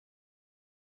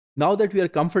Now that we are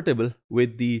comfortable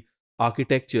with the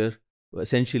architecture,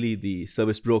 essentially the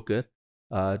service broker,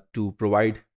 to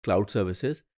provide cloud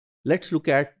services, let's look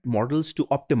at models to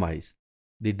optimize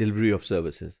the delivery of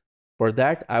services. For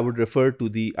that, I would refer to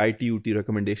the ITUT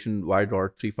recommendation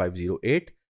Y.3508.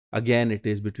 Again, it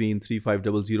is between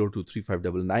 3500 to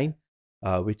 3599,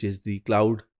 which is the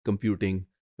cloud computing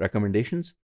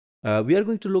recommendations. We are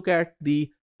going to look at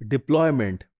the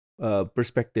deployment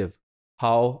perspective,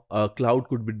 how a cloud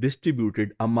could be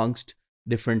distributed amongst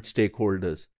different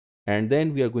stakeholders. And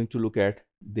then we are going to look at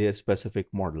their specific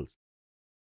models.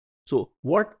 So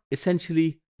what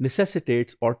essentially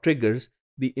necessitates or triggers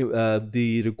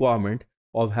the requirement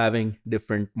of having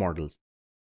different models?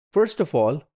 First of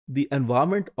all, the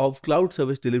environment of cloud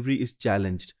service delivery is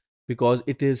challenged because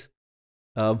it is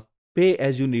a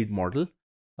pay-as-you-need model.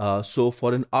 So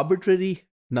for an arbitrary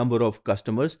number of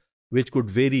customers, which could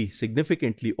vary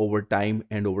significantly over time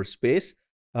and over space,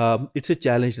 it's a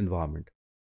challenged environment.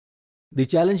 The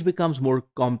challenge becomes more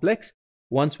complex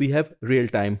once we have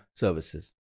real-time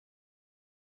services.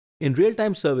 In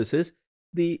real-time services,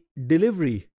 the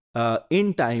delivery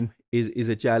in time is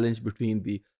a challenge between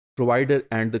the provider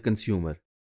and the consumer.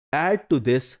 Add to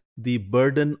this the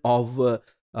burden of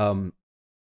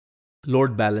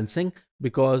load balancing,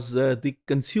 because the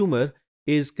consumer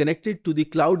is connected to the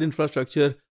cloud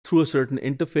infrastructure through a certain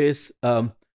interface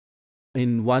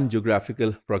in one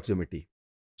geographical proximity.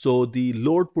 So the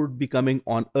load would be coming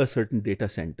on a certain data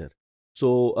center.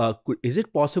 So is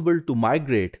it possible to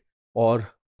migrate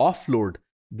or offload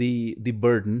the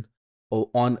burden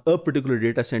on a particular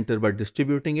data center by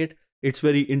distributing it? It's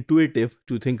very intuitive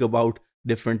to think about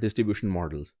different distribution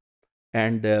models.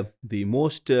 And the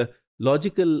most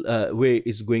logical way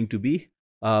is going to be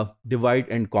divide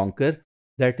and conquer.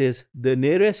 That is, the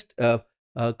nearest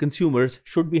consumers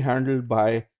should be handled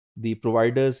by the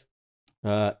providers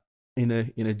in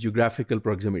a geographical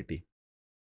proximity.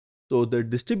 So the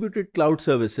distributed cloud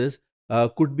services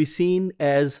could be seen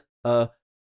as an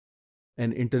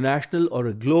international or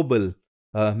a global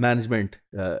management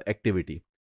activity,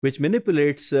 which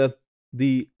manipulates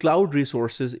the cloud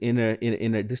resources in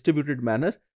a distributed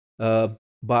manner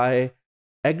by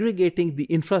aggregating the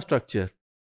infrastructure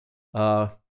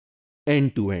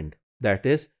end to end. That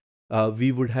is,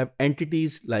 we would have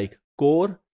entities like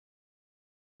core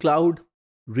cloud,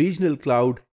 regional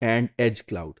cloud, and edge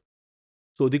cloud.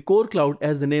 So the core cloud,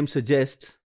 as the name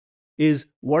suggests, is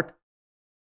what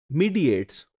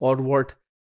mediates or what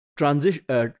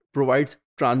provides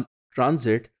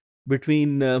transit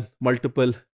between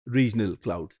multiple regional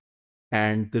clouds.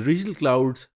 And the regional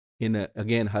clouds, in a,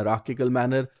 again, hierarchical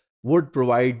manner, would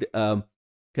provide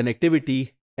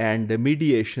connectivity and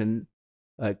mediation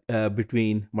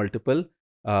between multiple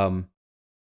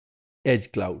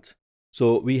edge clouds.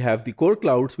 So we have the core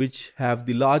clouds, which have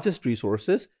the largest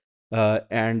resources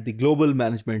and the global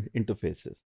management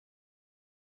interfaces.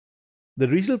 The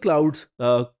regional clouds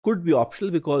could be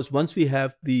optional, because once we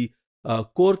have the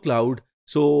core cloud,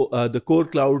 so the core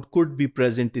cloud could be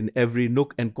present in every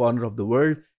nook and corner of the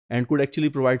world and could actually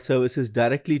provide services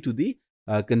directly to the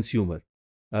consumer.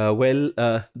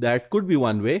 That could be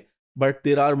one way, but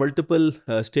there are multiple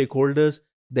stakeholders.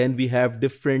 Then we have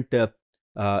different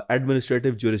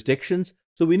administrative jurisdictions.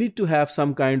 So we need to have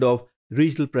some kind of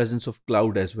regional presence of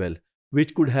cloud as well,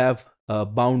 which could have a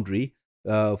boundary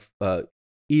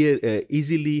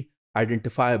easily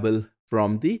identifiable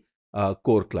from the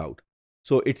core cloud.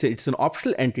 So it's an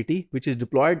optional entity which is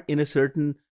deployed in a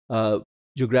certain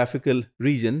geographical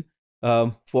region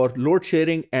for load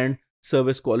sharing and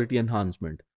service quality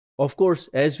enhancement. Of course,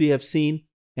 as we have seen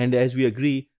and as we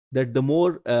agree, that the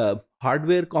more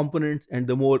hardware components and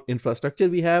the more infrastructure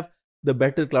we have, the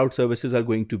better cloud services are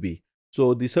going to be.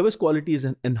 So the service quality is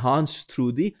enhanced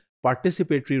through the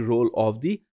participatory role of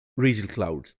the regional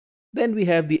clouds. Then we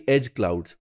have the edge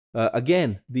clouds.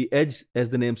 Again, the edge, as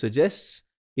the name suggests,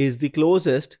 is the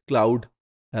closest cloud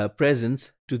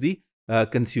presence to the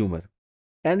consumer.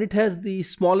 And it has the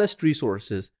smallest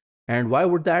resources. And why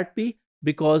would that be?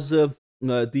 Because the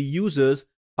users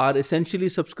are essentially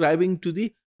subscribing to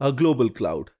the global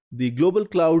cloud. The global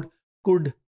cloud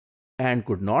could and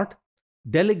could not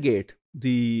delegate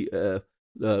the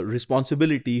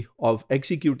responsibility of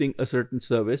executing a certain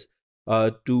service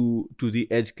to the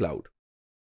edge cloud.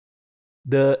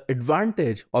 The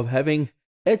advantage of having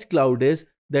edge cloud is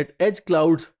that edge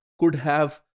clouds could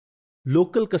have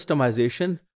local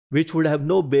customization, which would have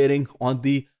no bearing on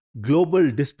the global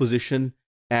disposition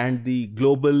and the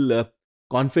global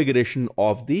configuration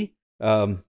of the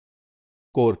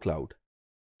core cloud.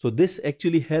 So this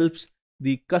actually helps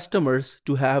the customers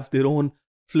to have their own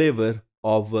flavor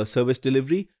of service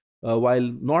delivery, while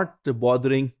not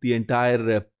bothering the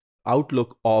entire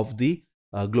outlook of the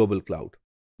global cloud.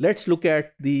 Let's look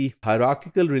at the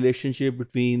hierarchical relationship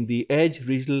between the edge,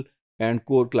 regional, and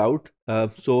core cloud.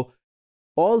 So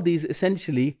all these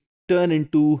essentially turn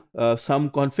into some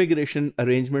configuration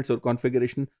arrangements or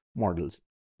configuration models.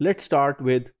 Let's start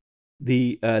with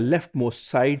the leftmost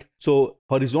side. So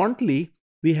horizontally,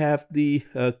 we have the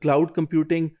cloud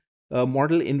computing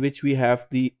model, in which we have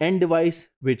the end device,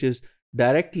 which is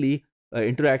directly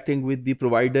interacting with the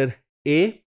provider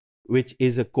A, which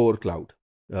is a core cloud.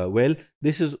 Well,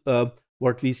 this is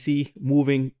what we see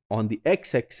moving on the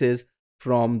x-axis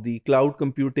from the cloud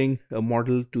computing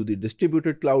model to the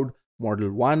distributed cloud,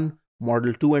 model 1,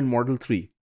 model 2, and model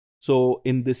 3. So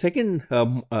in the second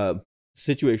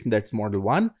situation, that's model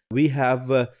 1, we have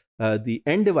the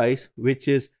end device, which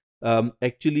is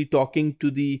actually talking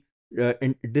to the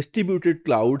distributed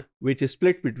cloud, which is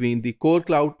split between the core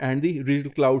cloud and the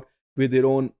regional cloud with their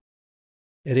own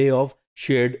array of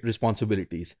shared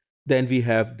responsibilities. Then we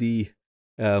have the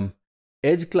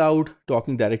edge cloud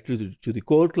talking directly to the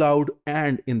core cloud,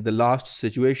 and in the last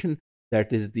situation,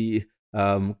 that is the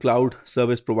cloud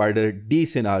service provider D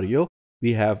scenario,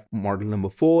 we have model number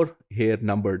 4, here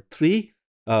number 3,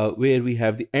 where we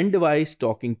have the end device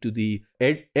talking to the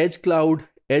edge cloud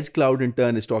in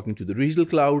turn is talking to the regional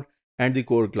cloud and the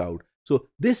core cloud. So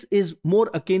this is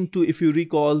more akin to, if you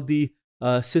recall, the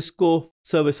Cisco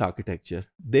service architecture.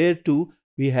 There too,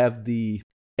 we have the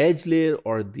edge layer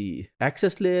or the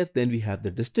access layer, then we have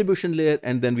the distribution layer,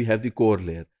 and then we have the core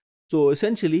layer. So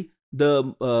essentially,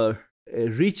 the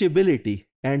reachability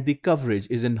and the coverage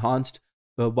is enhanced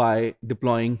by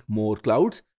deploying more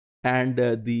clouds, and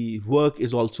the work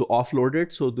is also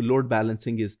offloaded, so the load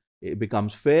balancing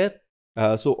becomes fair.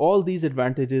 So all these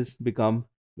advantages become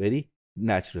very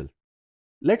natural.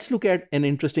 Let's look at an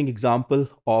interesting example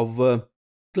of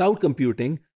cloud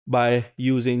computing by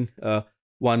using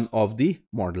one of the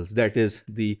models, that is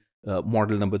the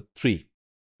model number 3,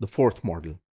 the fourth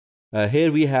model.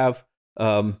 Here we have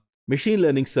machine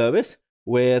learning service,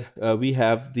 where we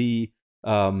have the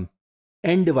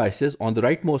end devices on the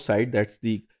rightmost side, that's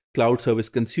the cloud service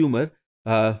consumer,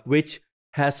 which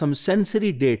has some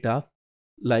sensory data,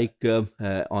 like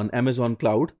on Amazon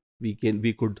cloud, we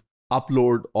could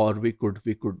upload or we could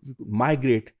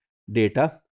migrate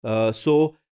data.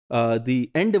 So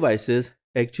the end devices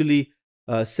actually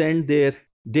send their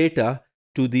data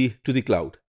to the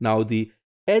cloud. Now the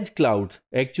edge clouds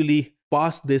actually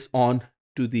pass this on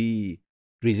to the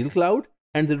regional cloud,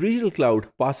 and the regional cloud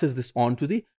passes this on to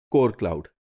the core cloud.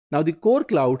 Now the core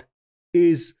cloud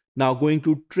is now going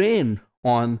to train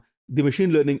on the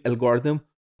machine learning algorithm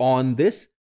on this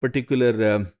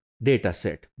particular data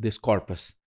set, this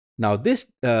corpus. Now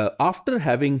this, after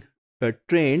having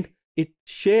trained, it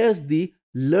shares the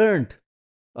learned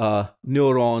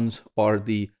neurons or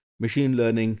the machine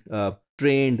learning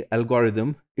trained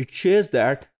algorithm. It shares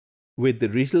that with the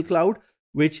regional cloud,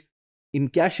 which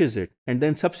encaches it and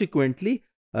then subsequently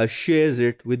shares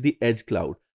it with the edge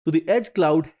cloud. So the edge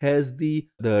cloud has the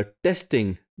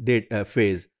testing data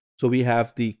phase. So we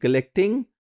have the collecting,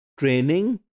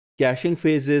 training, caching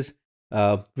phases,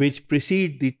 which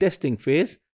precede the testing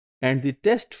phase, and the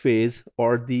test phase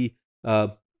or the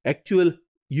actual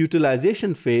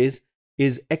utilization phase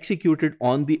is executed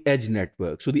on the edge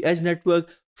network. So the edge network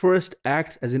first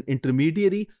acts as an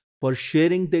intermediary for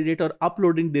sharing the data or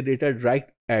uploading the data right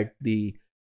at the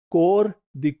core.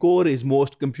 The core is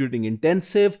most computing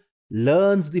intensive,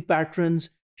 learns the patterns,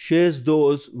 shares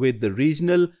those with the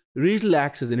regional. Regional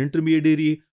acts as an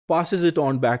intermediary, passes it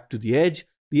on back to the edge.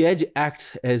 The edge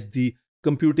acts as the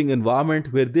computing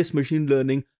environment where this machine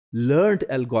learning learned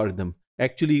algorithm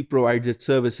actually provides its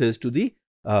services to the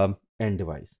end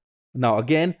device. Now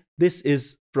again, this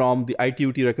is from the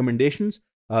ITUT recommendations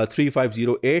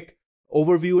 3508,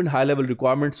 overview and high-level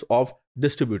requirements of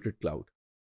distributed cloud.